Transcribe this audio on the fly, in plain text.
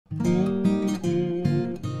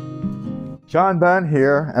John Bunn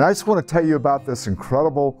here, and I just want to tell you about this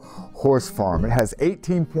incredible horse farm. It has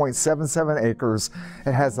 18.77 acres.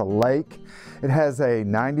 It has a lake. It has a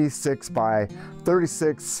 96 by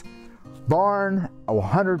 36 barn, a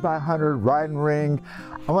 100 by 100 riding ring.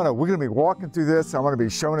 We're going to be walking through this. I'm going to be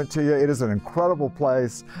showing it to you. It is an incredible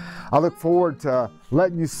place. I look forward to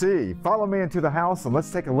letting you see. Follow me into the house and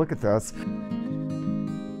let's take a look at this.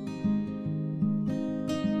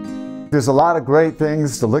 There's a lot of great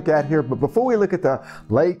things to look at here, but before we look at the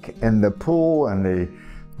lake and the pool and the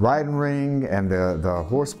riding ring and the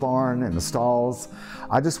horse barn and the stalls,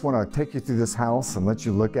 I just want to take you through this house and let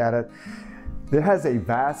you look at it. It has a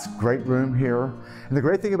vast great room here, and the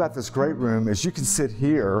great thing about this great room is you can sit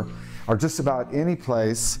here or just about any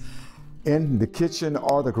place in the kitchen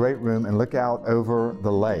or the great room and look out over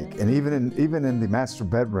the lake, and even in the master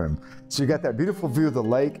bedroom. So you got that beautiful view of the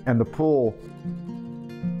lake and the pool.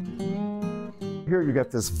 Here you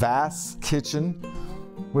got this vast kitchen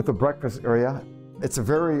with a breakfast area. It's a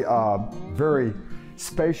very, very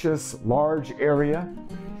spacious, large area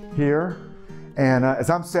here. And as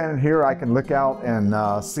I'm standing here, I can look out and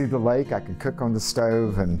see the lake. I can cook on the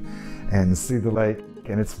stove and see the lake.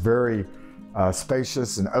 And it's very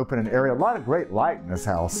spacious and open and area. A lot of great light in this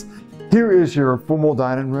house. Here is your formal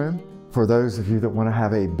dining room. For those of you that want to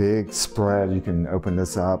have a big spread, you can open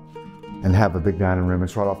this up and have a big dining room.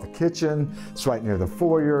 It's right off the kitchen. It's right near the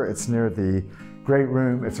foyer. It's near the great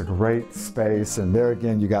room. It's a great space. And there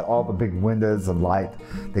again, you got all the big windows and light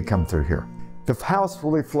that come through here. The house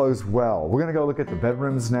really flows well. We're gonna go look at the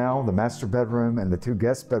bedrooms now, the master bedroom and the two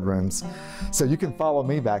guest bedrooms. So you can follow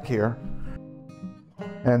me back here.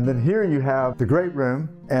 And then here you have the great room,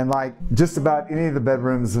 and like just about any of the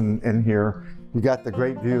bedrooms in here, you got the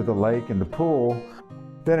great view of the lake and the pool.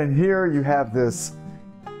 Then in here you have this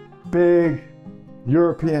big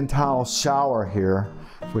European tile shower here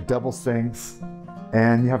with double sinks,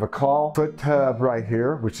 and you have a clawfoot tub right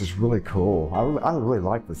here, which is really cool. I really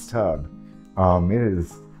like this tub.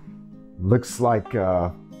 Looks like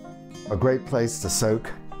a great place to soak.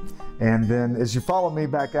 And then as you follow me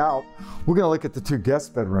back out, we're going to look at the two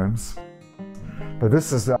guest bedrooms. But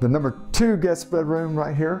this is the number 2 guest bedroom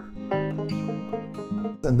right here.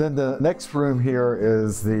 And then the next room here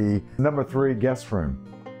is the number 3 guest room.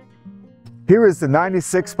 Here is the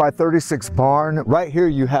 96 by 36 barn. Right here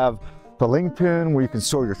you have the lean-to where you can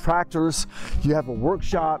store your tractors. You have a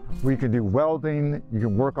workshop where you can do welding. You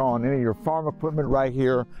can work on any of your farm equipment right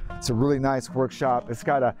here. It's a really nice workshop. It's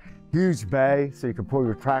got a huge bay so you can pull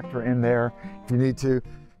your tractor in there if you need to.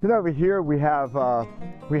 Then over here we have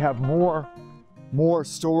more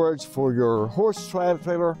storage for your horse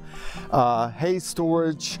trailer, hay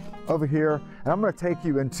storage over here. And I'm going to take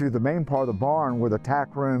you into the main part of the barn where the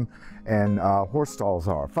tack room and horse stalls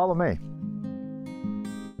are. Follow me.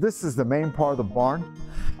 This is the main part of the barn.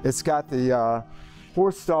 It's got the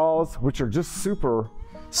horse stalls, which are just super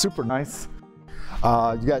nice.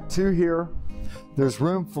 You got 2 here. There's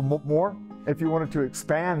room for more. If you wanted to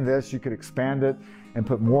expand this, you could expand it and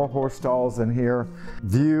put more horse stalls in here.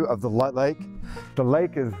 View of the lake. The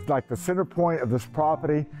lake is like the center point of this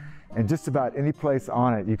property, and just about any place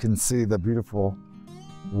on it you can see the beautiful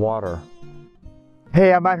water.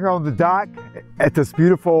 Hey, I'm out here on the dock at this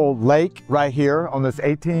beautiful lake right here on this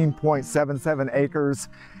 18.77 acres.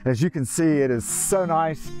 As you can see, it is so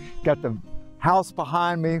nice. Got the house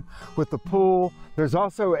behind me with the pool. There's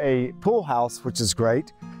also a pool house, which is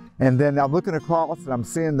great. And then I'm looking across and I'm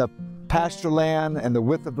seeing the pasture land and the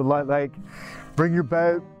width of the lake. Bring your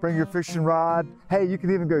boat, bring your fishing rod. Hey, you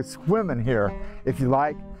can even go swimming here if you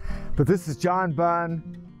like. But this is John Bunn,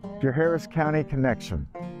 your Harris County Connection.